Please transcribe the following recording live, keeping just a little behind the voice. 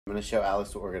I'm going to show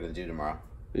Alex what we're going to do tomorrow. Are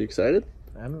you excited?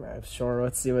 I'm sure.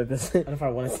 Let's see what this is. I don't know if I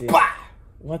want to see it.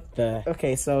 What the?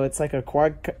 Okay, so it's like a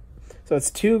quad... So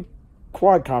it's two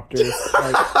quadcopters.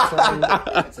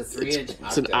 Like, it's a 3-inch octo.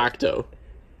 It's an octo.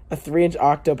 A 3-inch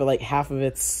octo, but like half of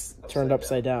it's turned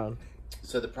upside down.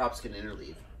 So the props can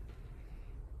interleave.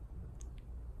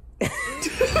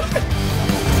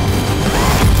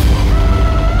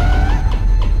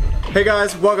 Hey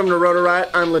guys, welcome to Rotor Riot.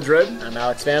 I'm Drib. I'm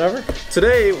Alex Vanover.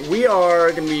 Today we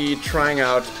are going to be trying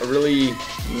out a really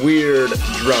weird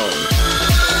drone.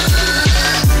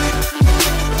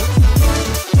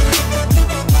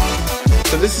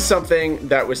 So this is something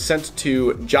that was sent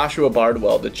to Joshua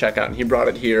Bardwell to check out, and he brought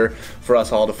it here for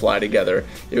us all to fly together.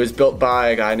 It was built by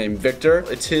a guy named Victor.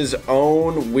 It's his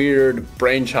own weird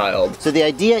brainchild. So the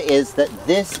idea is that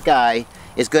this guy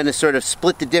is going to sort of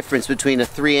split the difference between a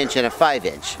 3-inch and a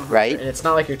 5-inch, right? And it's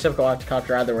not like your typical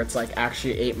octocopter either, where it's like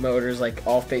actually 8 motors, like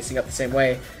all facing up the same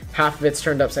way. Half of it's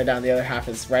turned upside down, the other half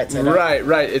is right side up.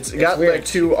 Right. It's got weird. Like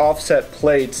 2 offset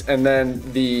plates, and then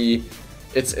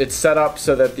it's set up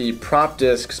so that the prop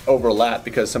discs overlap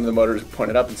because some of the motors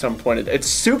pointed up and some pointed. It's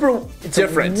super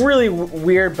different. It's a really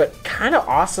weird but kind of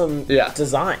awesome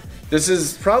design. This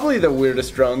is probably the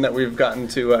weirdest drone that we've gotten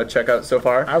to check out so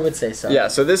far. I would say so. Yeah,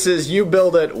 so this is you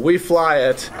build it, we fly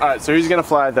it. All right, so who's gonna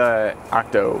fly the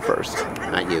Octo first?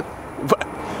 Not you.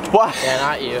 What? Yeah,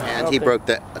 not you. And he broke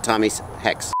the Tommy's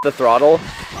hex. The throttle.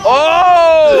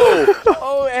 Oh!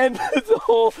 Oh, and the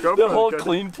whole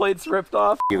clean plate's ripped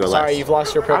off. You go last. Sorry, you've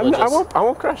lost your privileges. I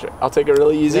won't crash it. I'll take it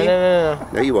really easy. No.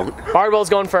 No, you won't. Bardwell's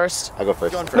going first. I'll go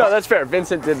first. No, that's fair.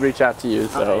 Vincent did reach out to you,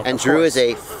 so. And Drew is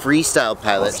a freestyle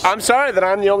pilot. I'm sorry that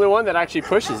I'm the only one that actually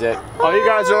pushes it. All you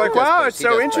guys are like, wow, it's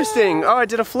so interesting. Oh, I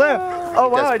did a flip. Oh,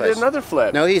 wow, I did another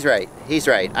flip. No, he's right. He's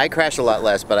right. I crash a lot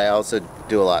less, but I also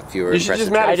do a lot fewer impressive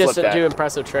tricks. I just do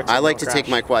impressive tricks. I like to take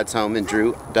my quads home, and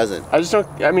Drew doesn't. I just don't,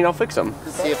 I mean, I'll fix them.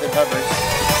 See if it hovers.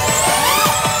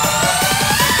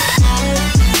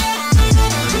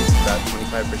 About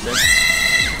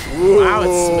 25%. Wow,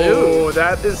 it's smooth.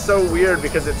 That is so weird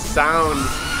because it sounds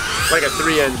like a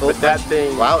 3-inch, but that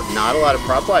thing... Wow, not a lot of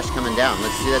prop wash coming down.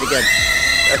 Let's see that again.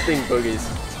 That thing boogies.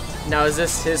 Now, is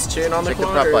this his tune on the Check the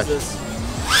quad, prop or wash. is this...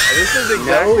 This is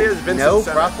exactly as Vincent No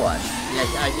said. prop wash. Yeah,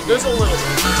 I think There's a little bit.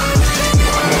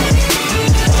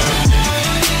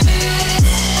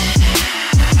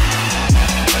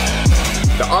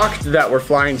 The Oct that we're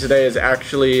flying today is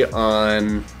actually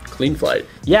on clean flight.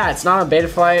 Yeah, it's not on beta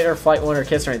flight or flight 1 or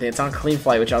KISS or anything. It's on clean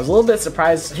flight, which I was a little bit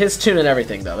surprised. His tune and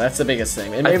everything, though. That's the biggest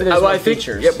thing. And maybe there's more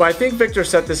features. Yeah, but I think Victor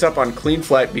set this up on clean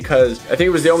flight because I think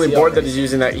it was the only board that he's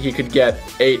using that he could get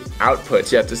 8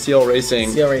 outputs. Yeah, to CL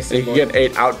Racing. CL Racing. He could get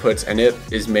 8 outputs, and it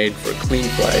is made for clean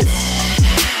flight.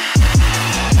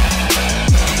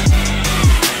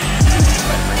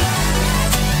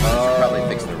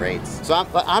 So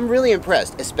I'm really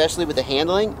impressed, especially with the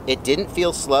handling. It didn't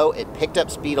feel slow. It picked up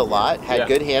speed a lot, had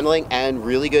good handling, and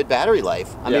really good battery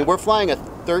life. I mean, we're flying a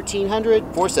 1300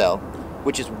 4-cell,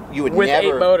 which is, you would with never...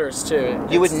 With 8 motors, too.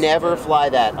 You would never fly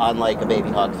that on like a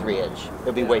Baby Hawk 3-inch. It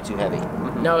would be way too heavy.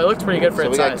 No, it looked pretty good for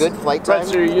its size. So we got good flight time. Right,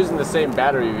 so you're using the same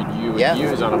battery you would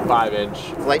use on a 5-inch.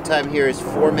 Flight time here is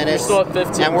 4 minutes. We're still at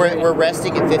 15. And we're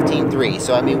resting at 15.3.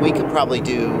 So I mean, we could probably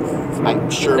do, I'm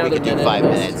sure we could do 5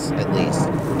 minutes at least.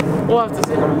 We'll have to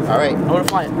see. All right. I want to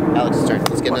fly it. Alex's turn.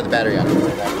 Let's get another battery on it.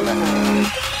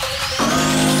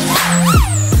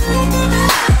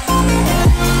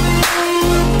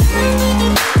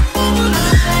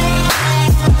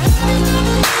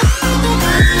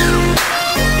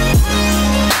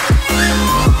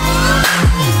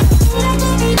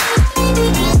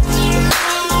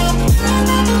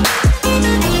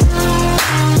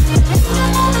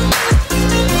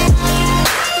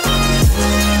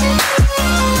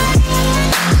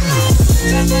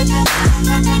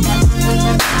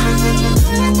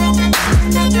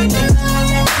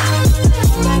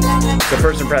 So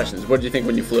first impressions, what did you think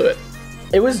when you flew it?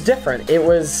 It was different. I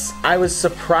was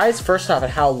surprised first off at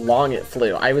how long it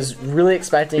flew. I was really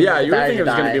expecting you were thinking it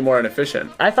was going to be more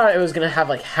inefficient. I thought it was going to have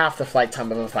like half the flight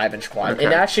time of a 5-inch quad. Okay.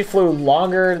 It actually flew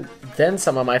longer than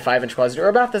some of my 5-inch quads, or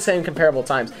about the same comparable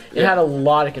times. It had a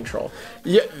lot of control.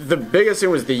 Yeah, the biggest thing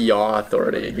was the yaw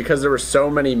authority. Because there were so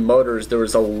many motors, there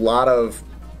was a lot of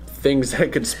things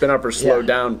that could spin up or slow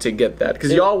down to get that.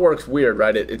 Because yaw works weird,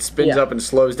 right? It spins up and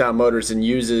slows down motors and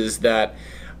uses that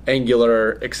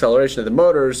angular acceleration of the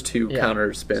motors to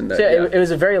counter spin that. So it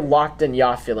was a very locked in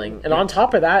yaw feeling. And on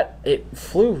top of that, it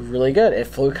flew really good. It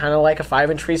flew kind of like a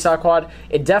 5-inch freestyle quad.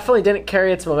 It definitely didn't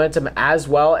carry its momentum as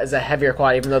well as a heavier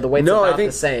quad, even though the weight's about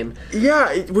the same.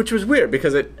 Yeah, which was weird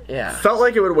because it felt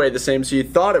like it would weigh the same, so you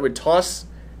thought it would toss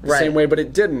the same way, but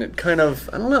it didn't. It kind of,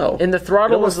 I don't know. And the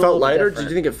throttle was a felt little lighter. different.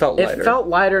 Did you think it felt lighter? It felt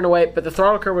lighter in a way, but the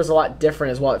throttle curve was a lot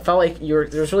different as well. It felt like there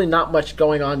was really not much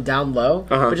going on down low,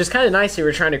 which is kind of nice if you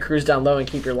were trying to cruise down low and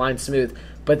keep your line smooth.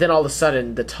 But then all of a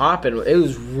sudden, the top, it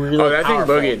was really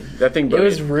powerful. That thing boogied. It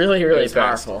was really, really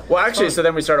powerful. Well, actually, so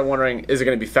then we started wondering, is it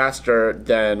going to be faster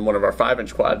than one of our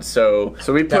 5-inch quads? So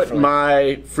we put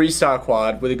my freestyle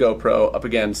quad with a GoPro up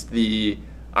against the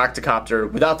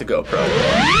Octocopter without the GoPro.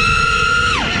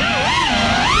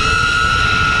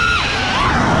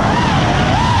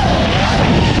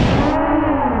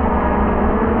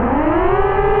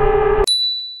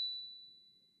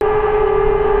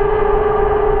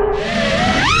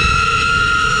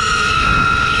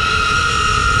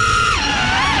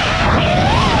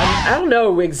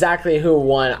 Know exactly who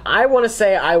won. I want to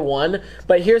say I won,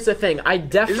 but here's the thing.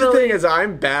 The thing is,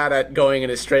 I'm bad at going in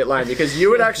a straight line because you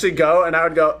would actually go and I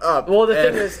would go up. Well, the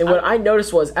thing is, what I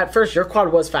noticed was at first your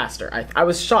quad was faster. I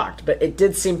was shocked, but it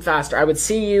did seem faster. I would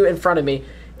see you in front of me,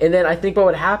 and then I think what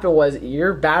would happen was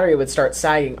your battery would start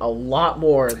sagging a lot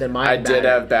more than mine. I did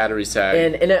have battery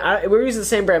sag, and we were using the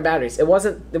same brand batteries. It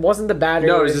wasn't the battery.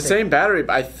 No, it was the same battery.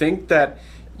 But I think that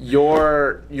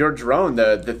your drone,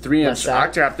 the 3-inch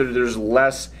Octocopter, there's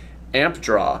less amp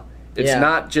draw. It's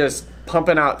not just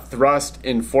pumping out thrust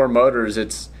in 4 motors.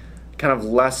 It's kind of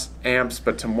less amps,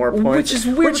 but to more points. Which is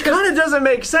weird. Which kind of doesn't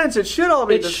make sense. It should all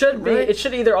be. It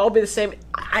should either all be the same.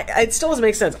 It still doesn't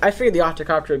make sense. I figured the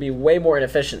Octocopter would be way more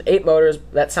inefficient. 8 motors.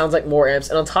 That sounds like more amps.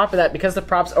 And on top of that, because the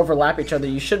props overlap each other,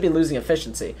 you should be losing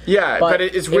efficiency. Yeah, but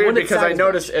it's weird because I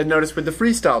noticed with the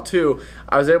freestyle too.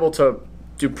 I was able to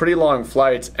do pretty long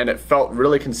flights, and it felt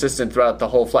really consistent throughout the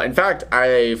whole flight. In fact,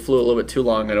 I flew a little bit too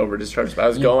long and over discharged. I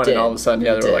was going, and all of a sudden, they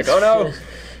were like, "Oh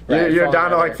no, you're down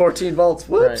to like 14 volts."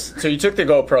 Whoops! Right. So you took the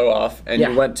GoPro off, and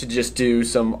you went to just do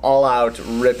some all-out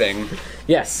ripping.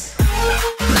 Yes. Oh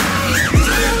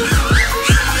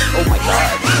my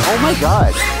god! Oh my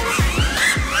god!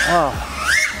 Oh.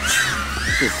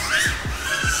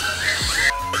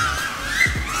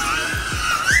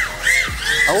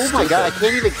 Oh my god, I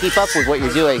can't even keep up with what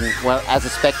you're doing as a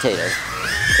spectator.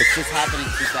 It's just happening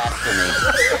too fast for me.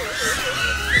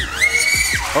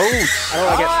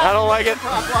 Oh, I don't like it.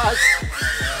 Prop wash.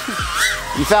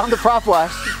 You found the prop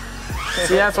wash.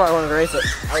 See, that's why I wanted to race it.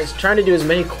 I was trying to do as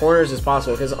many corners as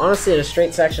possible because honestly, in a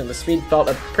straight section, the speed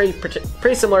felt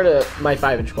pretty similar to my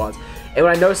 5-inch quads. And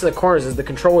what I noticed in the corners is the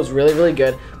control was really, really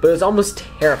good, but it was almost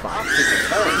terrifying.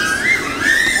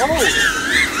 Oh,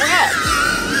 crap!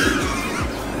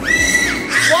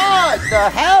 What the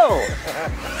hell?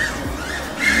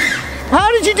 How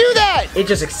did you do that? It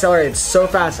just accelerated so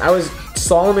fast. I was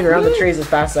slaloming around the trees as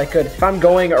fast as I could. If I'm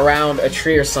going around a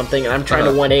tree or something and I'm trying to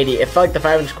 180, it felt like the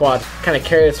 5-inch quad kind of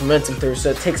carried its momentum through,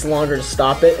 so it takes longer to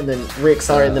stop it and then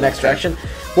re-accelerate in the next direction.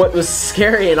 What was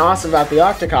scary and awesome about the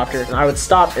Octocopter, I would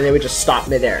stop and they would just stop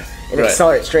midair and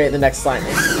accelerate straight in the next line.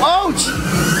 Ouch!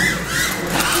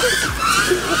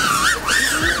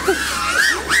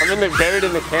 I'm buried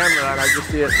in the camera and I just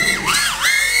see it.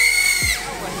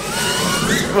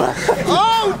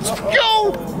 Oh,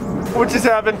 go! What just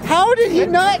happened? How did he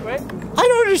not? I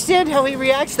don't understand how he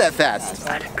reacts that fast.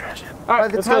 I didn't crash it. By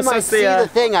the time I see the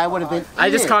thing, I would have been. I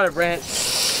just caught a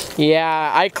branch.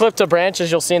 Yeah, I clipped a branch,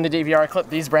 as you'll see in the DVR. I clipped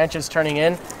these branches turning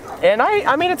in. And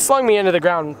I mean, it slung me into the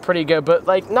ground pretty good, but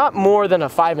like not more than a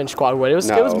 5-inch quad would. It was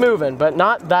moving, but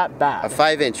not that bad. A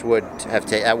 5-inch would have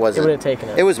taken. That wasn't. It would have taken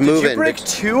it. It was moving. Did you break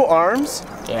 2 arms?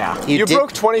 Yeah. You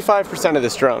broke 25% of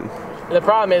this drone. The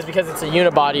problem is because it's a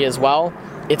unibody as well.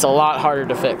 It's a lot harder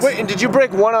to fix. Wait, and did you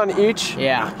break 1 on each?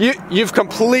 Yeah. You've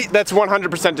that's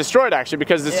 100% destroyed actually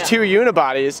because it's 2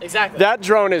 unibodies. Exactly. That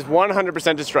drone is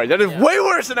 100% destroyed. That is way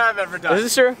worse than I've ever done. Is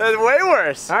this true? That's way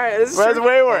worse. All right, this is That's true.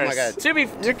 way worse. Oh my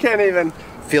god. You can't even.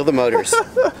 Feel the motors.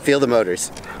 Feel the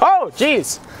motors. Oh,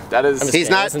 jeez. That is. He's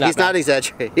not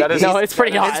exaggerating. That is, no, it's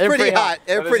pretty hot. It's pretty hot.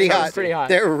 They're pretty hot. It's pretty hot.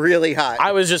 They're really hot.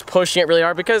 I was just pushing it really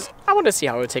hard because I wanted to see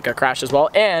how it would take a crash as well,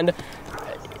 and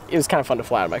it was kind of fun to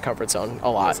fly out of my comfort zone a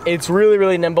lot. It's really,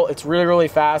 really nimble. It's really, really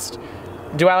fast.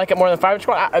 Do I like it more than 5-inch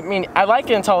quad? I mean, I like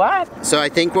it until that. So I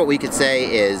think what we could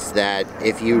say is that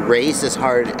if you race as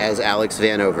hard as Alex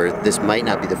Vanover, this might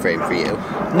not be the frame for you.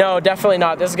 No, definitely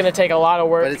not. This is going to take a lot of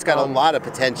work. But it's got a lot of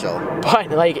potential.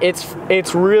 But like,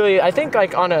 it's really, I think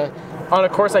like on a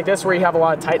course like this where you have a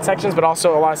lot of tight sections, but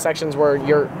also a lot of sections where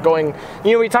you're going,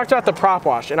 you know, we talked about the prop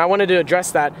wash, and I wanted to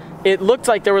address that. it looked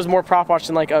like there was more prop wash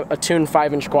than like a tuned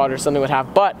 5-inch quad or something would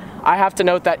have, but I have to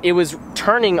note that it was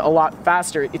turning a lot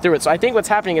faster through it. So I think what's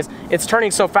happening is it's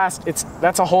turning so fast,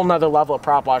 that's a whole nother level of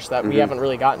prop wash that we haven't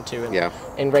really gotten to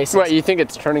in racing. What, you think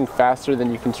it's turning faster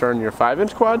than you can turn your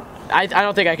 5-inch quad? I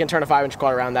don't think I can turn a 5-inch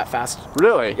quad around that fast.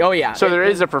 Really? Oh yeah. So there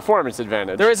is a performance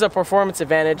advantage. There is a performance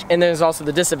advantage, and there's also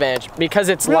the disadvantage because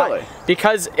it's really?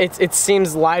 Because it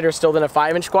seems lighter still than a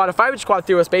 5-inch quad. A 5-inch quad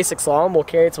through a basic slalom will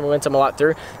carry its momentum a lot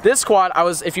through. This quad,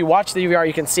 if you watch the UVR,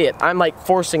 you can see it. I'm like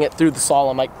forcing it through the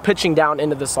slalom, like pitching down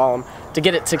into the slalom to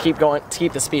get it to keep going, to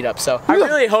keep the speed up. So I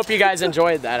really hope you guys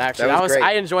enjoyed that. Actually,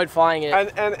 I enjoyed flying it.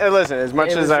 And listen, as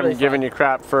much as I'm giving you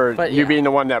crap for you being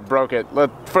the one that broke it,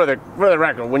 for the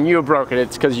record, when you broke it,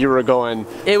 it's because you were going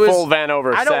full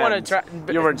Vanover. I don't want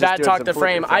to bad talk the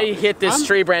frame. I hit this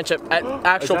tree branch at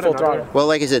actual full throttle. Well,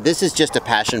 like I said, this is just a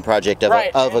passion project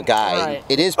of a guy. Right.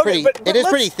 It is pretty. It is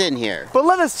pretty thin here. But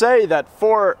let us say that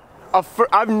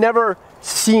I've never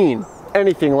seen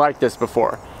anything like this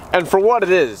before, and for what it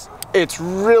is, it's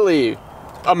really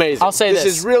amazing. I'll say this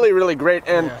is really, really great,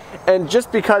 and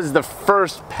just because the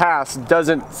first pass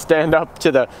doesn't stand up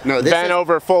to the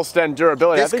Vanover full stem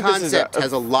durability, I think concept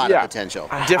has a lot of potential.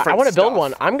 I want to build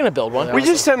one. I'm going to build one. We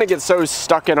just tend to get so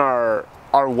stuck in our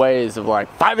ways of like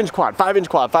 5-inch quad, 5-inch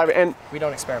quad, and we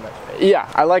don't experiment.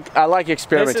 Yeah, I like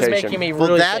experimentation. This is making me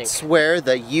really that's where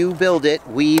the You Build It,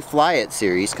 We Fly It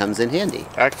series comes in handy.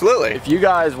 Absolutely. If you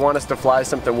guys want us to fly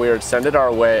something weird, send it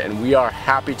our way, and we are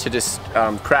happy to just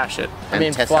crash it.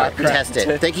 Test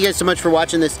it. Thank you guys so much for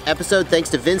watching this episode. Thanks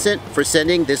to Vincent for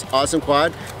sending this awesome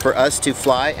quad for us to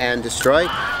fly and destroy.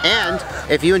 And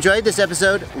if you enjoyed this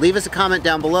episode, leave us a comment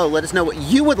down below. Let us know what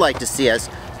you would like to see us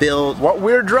build. What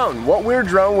weird drone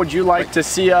would you like to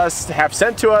see us have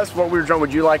sent to us? What weird drone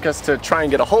would you like us to try and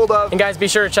get a hold of? And guys, be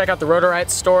sure to check out the Rotor Riot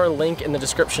store, link in the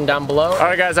description down below.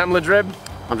 Alright guys, I'm Drib.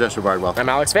 I'm Joshua Bardwell. I'm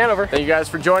Alex Vanover. Thank you guys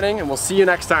for joining, and we'll see you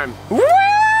next time. Woo!